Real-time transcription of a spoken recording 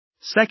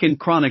2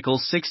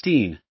 Chronicles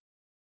 16.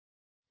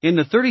 In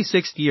the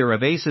 36th year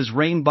of Asa's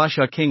reign,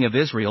 Baasha king of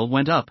Israel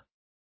went up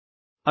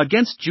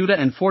against Judah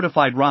and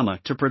fortified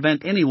Ramah to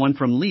prevent anyone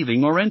from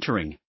leaving or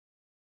entering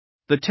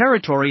the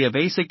territory of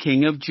Asa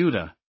king of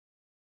Judah.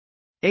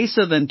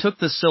 Asa then took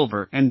the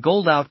silver and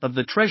gold out of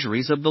the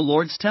treasuries of the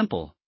Lord's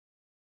temple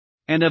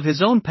and of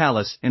his own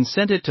palace and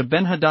sent it to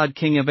Ben-Hadad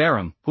king of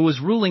Aram, who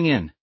was ruling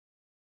in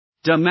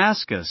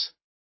Damascus.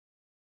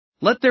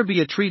 "Let there be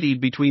a treaty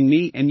between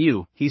me and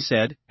you," he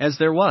said, "as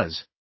there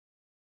was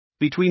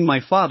between my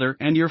father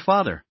and your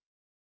father.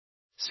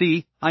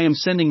 See, I am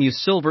sending you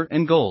silver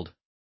and gold.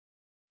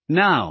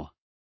 Now,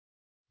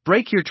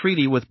 break your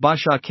treaty with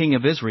Baasha king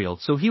of Israel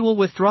so he will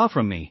withdraw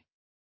from me."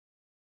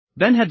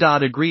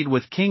 Ben-Hadad agreed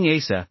with King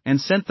Asa and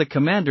sent the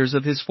commanders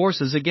of his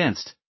forces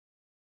against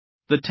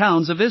the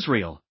towns of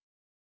Israel.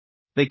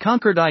 They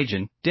conquered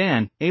Ijon,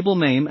 Dan,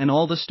 Abel-Maim and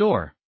all the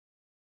store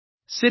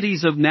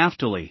cities of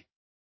Naphtali.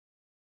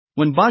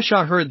 When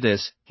Baasha heard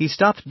this, he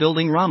stopped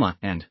building Ramah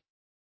and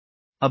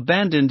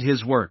abandoned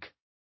his work.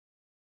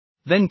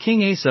 Then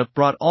King Asa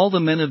brought all the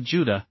men of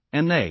Judah,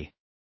 and they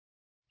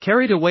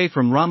carried away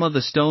from Ramah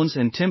the stones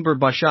and timber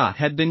Baasha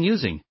had been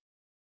using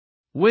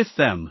with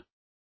them.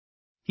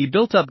 He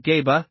built up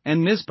Geba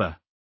and Mizpah.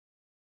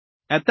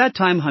 At that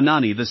time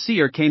Hanani the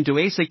seer came to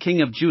Asa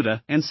king of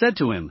Judah and said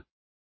to him,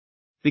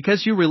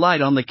 "Because you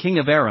relied on the king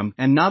of Aram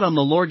and not on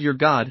the Lord your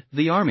God,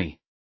 the army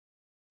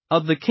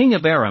of the king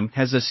of Aram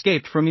has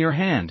escaped from your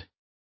hand.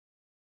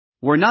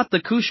 Were not the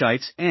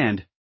Cushites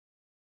and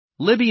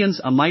Libyans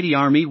a mighty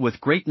army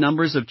with great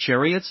numbers of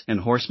chariots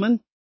and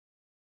horsemen?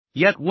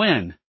 Yet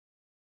when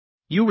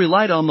you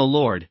relied on the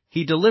Lord,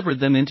 he delivered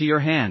them into your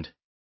hand.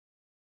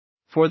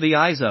 For the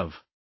eyes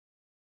of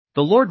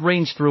the Lord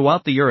range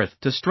throughout the earth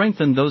to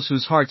strengthen those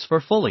whose hearts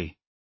are fully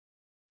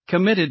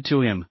committed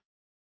to him.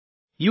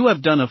 You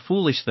have done a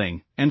foolish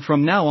thing, and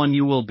from now on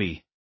you will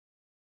be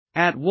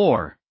at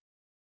war."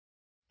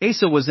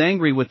 Asa was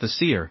angry with the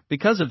seer.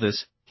 Because of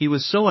this, he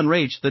was so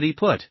enraged that he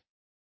put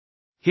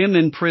him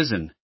in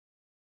prison.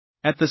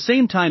 At the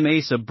same time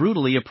Asa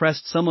brutally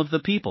oppressed some of the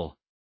people.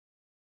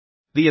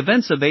 The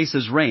events of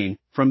Asa's reign,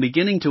 from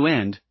beginning to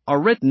end,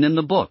 are written in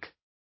the book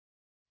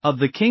of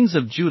the kings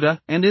of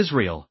Judah and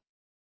Israel.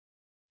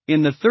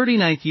 In the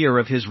 39th year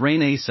of his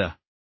reign Asa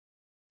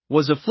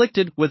was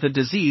afflicted with a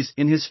disease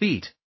in his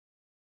feet.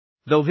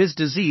 Though his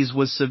disease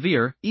was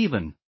severe,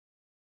 even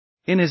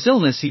in his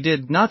illness he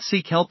did not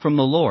seek help from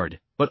the Lord,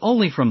 but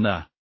only from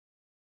the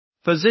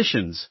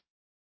physicians.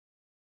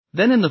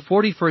 Then in the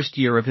 41st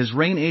year of his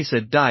reign Asa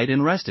died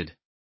and rested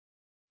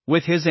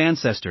with his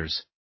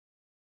ancestors.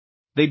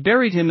 They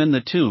buried him in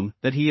the tomb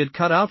that he had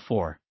cut out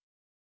for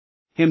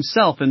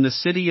himself in the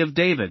city of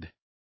David.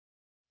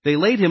 They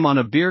laid him on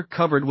a bier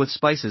covered with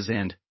spices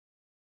and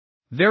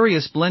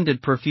various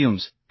blended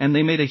perfumes, and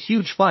they made a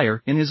huge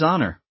fire in his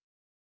honor.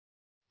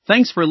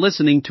 Thanks for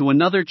listening to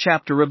another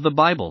chapter of the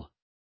Bible.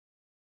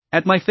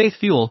 At My Faith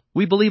Fuel,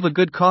 we believe a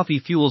good coffee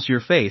fuels your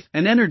faith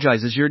and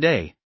energizes your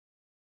day.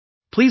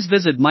 Please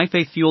visit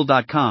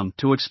myfaithfuel.com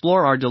to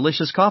explore our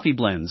delicious coffee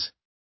blends.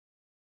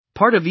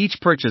 Part of each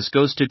purchase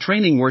goes to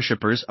training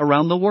worshipers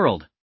around the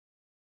world.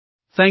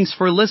 Thanks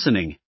for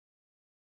listening.